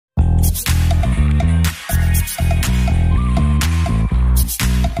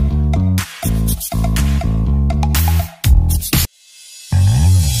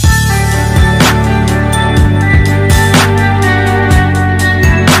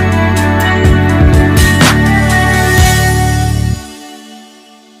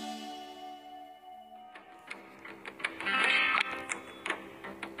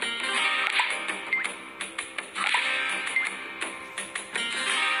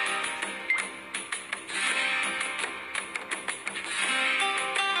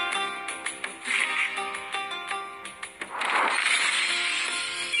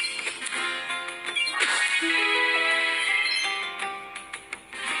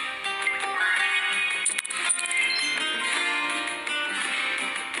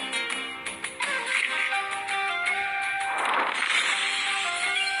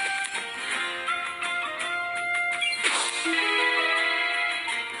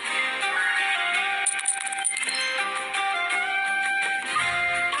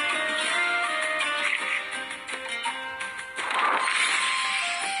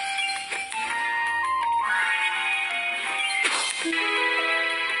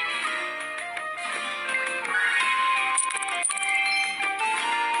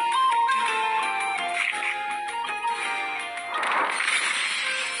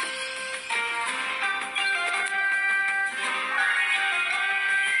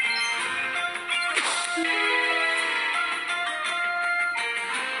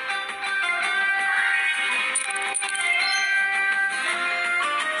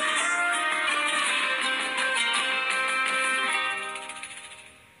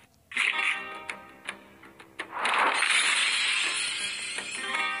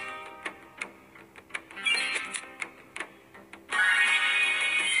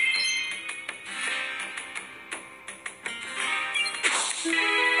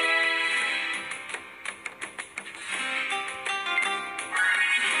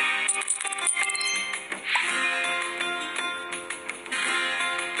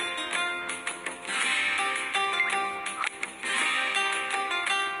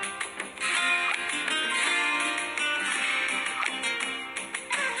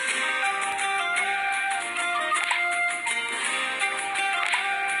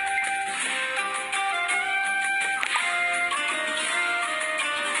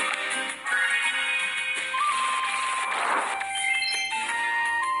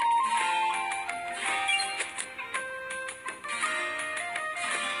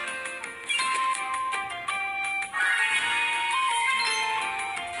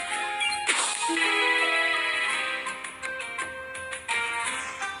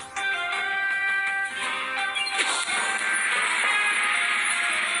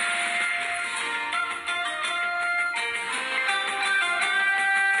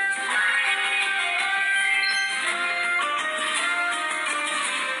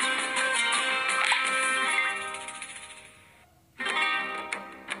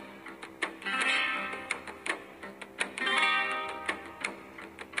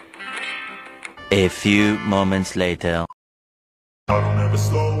A few moments later. I don't ever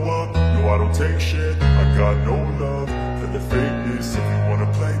slow up, no I don't take shit. I got no love for the fakeness. If you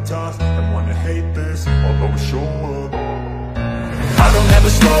wanna play tough and wanna hate this, I'll always show up. I don't ever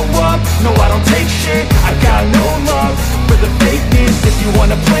slow up, no I don't take shit. I got no love for the fakeness. If you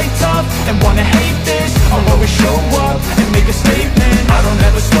wanna play tough and wanna hate this, I'll always show up and make a statement. I don't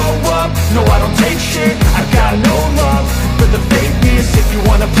ever slow up, no I don't take shit. I got no love for the fakeness. If you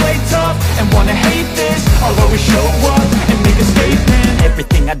wanna play tough and wanna hate this, I'll always show up and make a statement.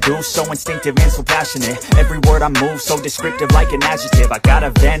 Everything I do so instinctive and so passionate. Every word I move so descriptive like an adjective. I got a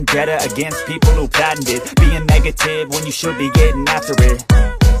vendetta against people who patented being negative when you should be getting after it.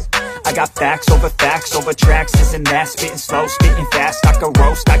 I got facts over tracks, this and that. Spitting slow, spitting fast, I could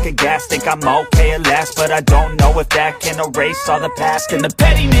roast, I could gas. Think I'm okay at last, but I don't know if that can erase all the past. And the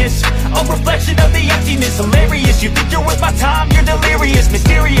pettiness, a reflection of the emptiness. Hilarious, you think you're worth my time, you're delirious.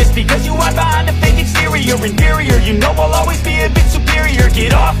 Mysterious, because you hide behind a fake exterior. Inferior, you know I'll always be a bit superior.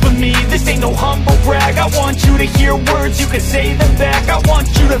 Get off of me, this ain't no humble brag. I want you to hear words, you can say them back. I want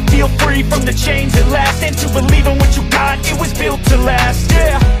you to feel free from the chains at last, and to believe in what you got, it was built to last,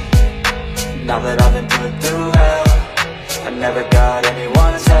 yeah. Now that I've been put through hell, I never got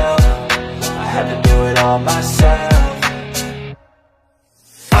anyone's help. I had to do it all myself.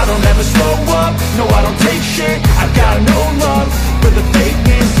 I don't ever slow up, no I don't take shit. I got no love for the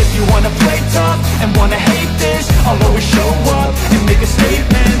fakeness. If you wanna play tough and wanna hate this, I'll always show up and make a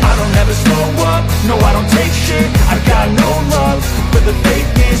statement. I don't ever slow up, no I don't take shit. I got no love for the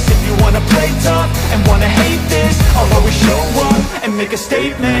fakeness. If you wanna play tough and wanna hate this, I'll always show up and make a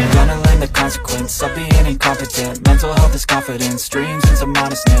statement. Gonna learn the consequence of being incompetent. Mental health is confidence, dreams and some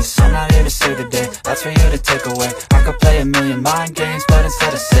modestness. I'm not here to save the day, that's for you to take away. I could play a million mind games, but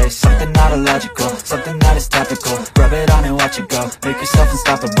instead I say something not illogical, something that is topical. Rub it on and watch it go, make yourself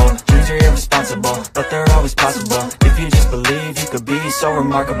unstoppable. Dreams are irresponsible, but they're always possible. If you just believe, you could be so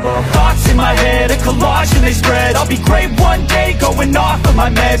remarkable. Thoughts in my head, a collage and they spread. I'll be great one day, going off of my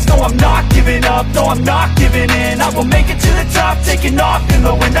meds. No, I'm not giving up, no, I'm not giving in. I will make it to the top, taking off in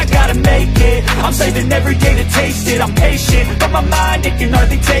the wind. I gotta make it, I'm saving every day to taste it. I'm patient, but my mind, it can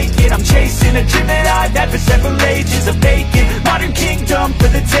hardly take it. I'm chasing a dream that I've had for several ages. A vacant, modern kingdom for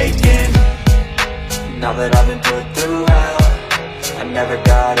the taking. Now that I've been put through hell, I never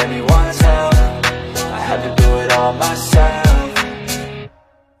got anyone's help. I had to do it all myself.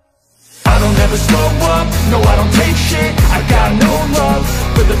 I don't ever slow up, no I don't take shit. I got no love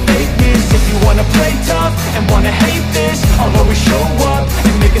for the fakeness. If you wanna play tough and wanna hate this, I'll always show up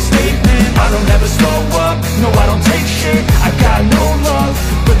and make a statement. I don't ever slow up, no I don't take shit. I got no love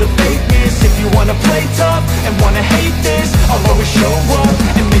for the fakeness. If you wanna play tough and wanna hate this, I'll always show up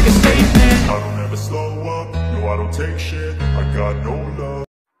and make a statement. I don't ever slow up, no I don't take shit. I got no love.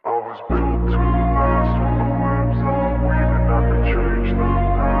 I was built to last with the webs I'm weaving. I could change the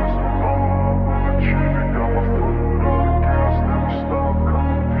past with all I'm achieving. Got my foot on the gas, never stop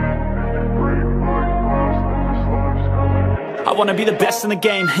competing. If you break my glass, then this life's gonna end. I wanna be the best in the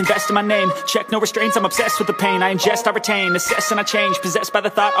game, invest in my name. Check no restraints, I'm obsessed with the pain. I ingest, I retain, assess and I change. Possessed by the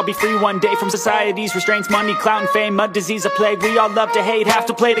thought I'll be free one day from society's restraints. Money, clout and fame, a disease, a plague. We all love to hate, have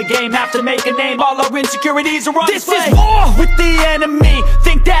to play the game, have to make a name. All our insecurities are on display. This is war with the enemy,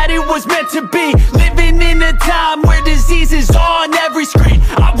 think that it was meant to be. Living in a time where disease is on every screen.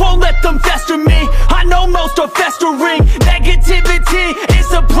 I won't let them fester me, I know most are festering. Negativity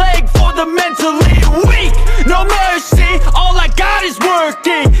is a plague for the mentally weak. No mercy, all I got is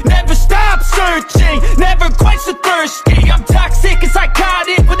working. Never stop searching, never quite so thirsty. I'm toxic and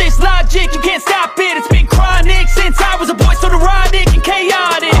psychotic, but there's logic, you can't stop it. It's been chronic since I was a boy, so neurotic and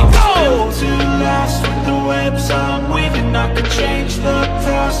chaotic. Built to last with the webs I'm weaving. I could change the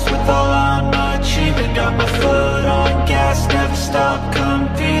past with all I'm achieving. Got my foot on gas, never stop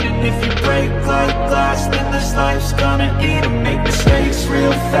competing. If you break like glass, then this life's gonna eat 'em. Make mistakes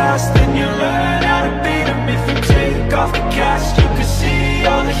real fast, then you learn how to beat 'em. If you take off the cast, you can see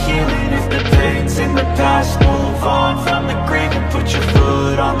all the healing. If the pain's in the past, move on from the grave and put your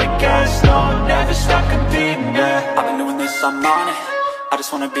foot on the gas. No, never stop competing, yeah. I've been doing this, I'm on it, I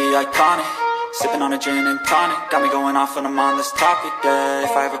just wanna be iconic. Sipping on a gin and tonic, got me going off when I'm on this topic, yeah.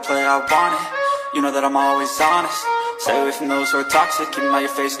 If I ever play, I want it, you know that I'm always honest. Stay away from those who are toxic, keep them out your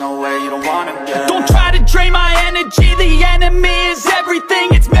face, no way, you don't want it, yeah. Don't try to drain my energy, the enemy is everything.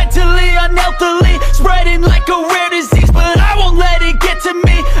 It's mentally, unhealthily, spreading like a rare disease. But I won't let it get to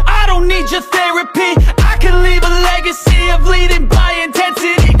me, I don't need your therapy. I can leave a legacy of leading by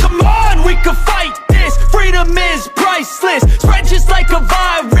intensity. Come on, we can fight this, freedom is priceless. Spread just like a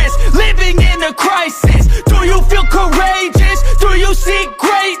virus, living in a crisis. Do you feel courageous? Do you seek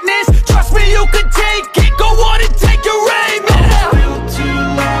greatness? Trust me, me you can take it. Go on and take your aim, yeah. I was built to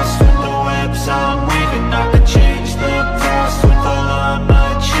last with the webs I'm weaving. I could change the past with all I'm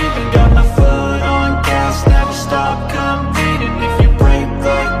achieving. Got my foot on gas, never stop competing. If you break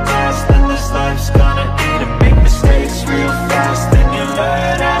the glass, then this life's gonna eat 'em. Make mistakes real fast, then you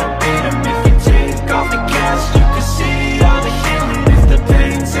learn how to beat 'em. If you take off the gas, you can see all the healing. If the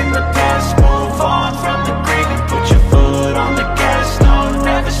pain's in the past, move on from the grieving. Put your foot on the gas, no,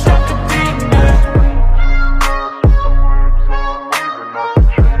 never stop competing, yeah.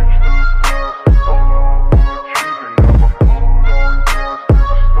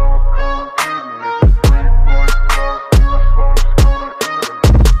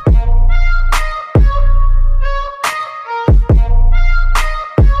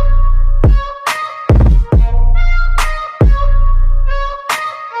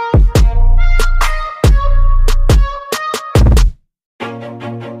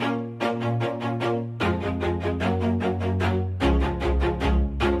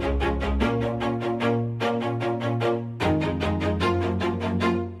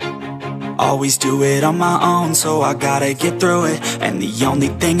 Always do it on my own, so I gotta get through it. And the only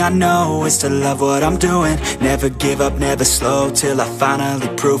thing I know is to love what I'm doing. Never give up, never slow, till I finally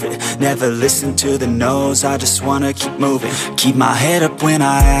prove it. Never listen to the no's, I just wanna keep moving. Keep my head up when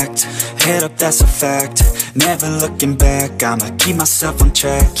I act, head up, that's a fact. Never looking back, I'ma keep myself on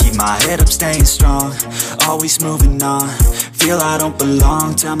track. Keep my head up, staying strong, always moving on. Feel I don't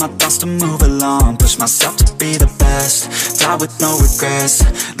belong, tell my thoughts to move along. Push myself to be the best, die with no regrets.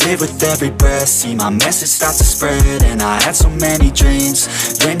 Live with every breath, see my message start to spread. And I had so many dreams,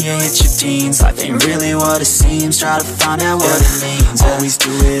 then you hit your teens. Life ain't really what it seems, try to find out what it means. Always do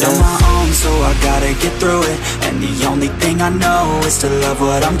it on my own, so I gotta get through it. And the only thing I know is to love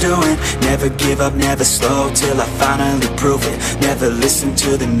what I'm doing. Never give up, never slow, till I finally prove it. Never listen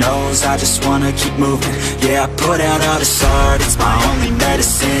to the no's, I just wanna keep moving. Yeah, I put out all this art, it's my only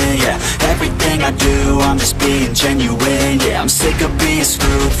medicine. Yeah, everything I do, I'm just being genuine. Yeah, I'm sick of being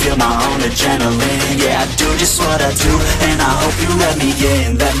screwed, feel my own adrenaline. Yeah, I do just what I do, and I hope you let me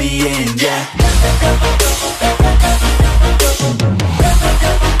in, yeah.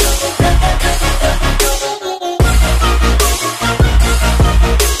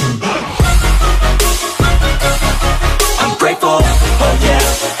 I'm grateful, oh yeah,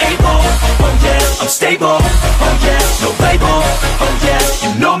 able, oh yeah, I'm stable, oh yeah, no label, oh yeah,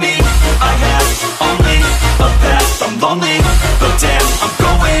 you know me, I have only a path, I'm lonely, but damn, I'm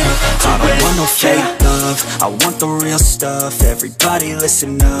going to win. I don't want no fake love, I want the real stuff. Everybody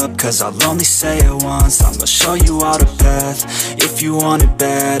listen up, cause I'll only say it once. I'm gonna show you all the path, if you want it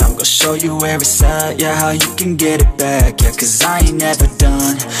bad. I'm gonna show you where it's at, yeah, how you can get it back. Yeah, cause I ain't never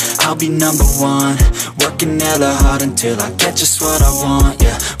done, I'll be number one. Working hella hard until I get just what I want,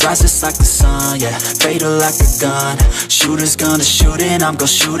 yeah. Rise just like the sun, yeah, fatal like a gun. Shooter's gonna shoot and I'm gonna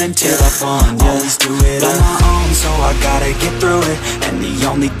shoot until I won, yeah. Always do it on my own, so I gotta get through it. And the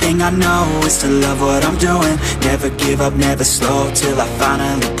only thing I know is to love what I'm doing. Never give up, never slow, till I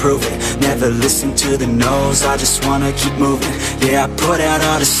finally prove it. Never listen to the no's, I just wanna keep moving. Yeah, I put out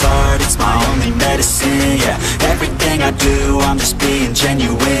all this art, it's my only medicine. Yeah, everything I do, I'm just being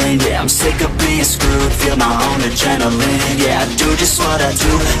genuine. Yeah, I'm sick of being screwed, feel my own adrenaline. Yeah, I do just what I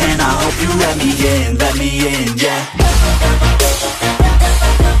do, and I hope you let me in, yeah.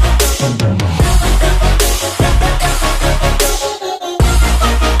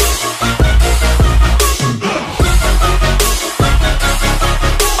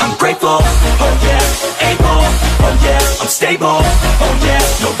 Grateful, oh yeah, able, oh yeah, I'm stable, oh yeah,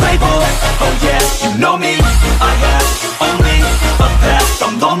 no label, oh yeah, you know me, I have only a path,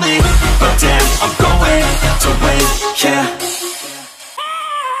 I'm lonely, but damn, I'm going to win, yeah.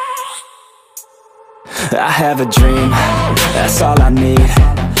 I have a dream, that's all I need.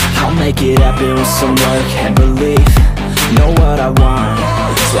 I'll make it happen with some work and belief. Know what I want,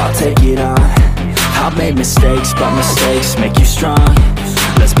 so I'll take it on. I've made mistakes, but mistakes make you strong.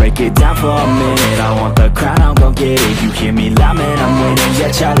 Let's break it down for a minute. I want the crown, I'm gon' get it. You hear me loud, man, I'm winning. Yeah,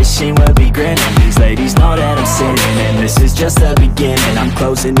 Charlie Sheen will be grinning. These ladies know that I'm sinning, and this is just the beginning. I'm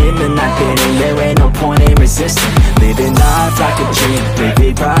closing in the ninth inning. There ain't no point in resisting. Living life like a dream, live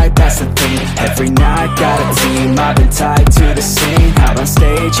it right, that's the thing. Every night, got a team, I've been tied to the scene. Out on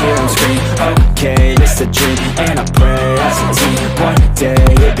stage, here I'm scream. Okay, it's a dream, and I pray as a team. One day,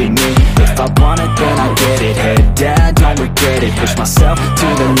 it'll be me. If I want it, then I get it. Head down, don't regret it. Push myself to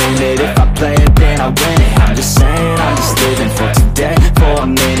the limit. If I play it, then I win it. I'm just saying, I'm just living for today, for a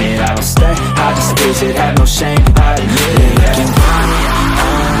minute. I don't stay, I just visit, have no shame, I admit it. Looking on me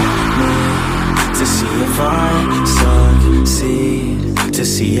to see if I succeed, to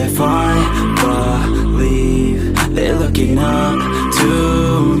see see if I believe they're looking up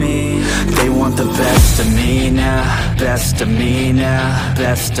to me. They want the best of me now, best of me now,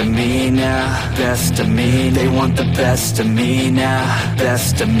 best of me now, best of me. They want the best of me now,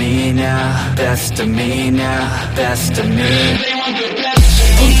 best of me now, best of me now, best of me. They want the best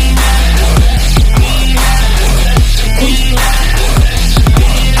of me now.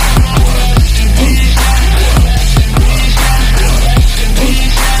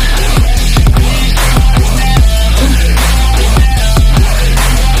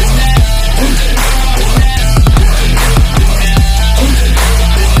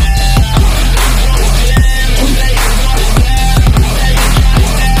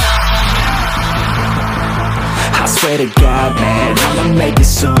 Swear to God, man, I'ma make it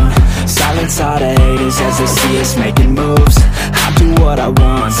soon. Silence all the haters as they see us making moves. I do what I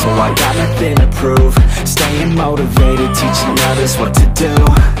want, so I got nothing to prove. Staying motivated, teaching others what to do.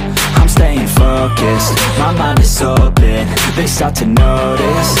 I'm staying focused, my mind is open. They start to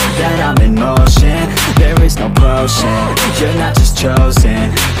notice that I'm in motion. There is no potion, you're not just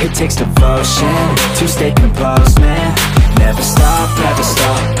chosen. It takes devotion to stay composed, man. Never stop,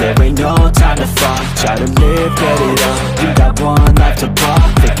 there ain't no time to fall. Try to live, get it up, you got one life to pop.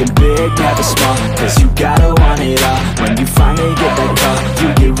 Thinking big, never small, cause you gotta want it all. When you finally get that call, you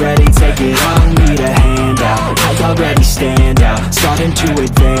get ready, take it on. Need a handout, I already stand out. Starting to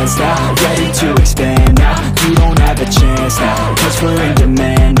advance now, ready to expand now. You don't have a chance now, cause we're in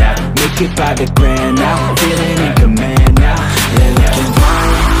demand now. Make it by the grand now, feeling in command now. They're looking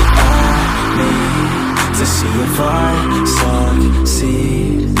right at me to see if I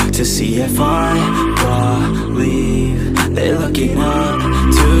succeed, to see if I believe they're looking up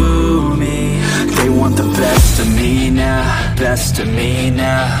to me. They want the best of me now, best of me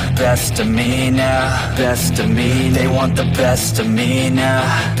now, best of me now, best of me. They want the best of me now,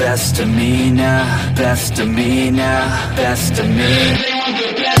 best of me now, best of me now, best of me. They want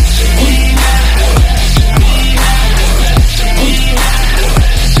the best of me.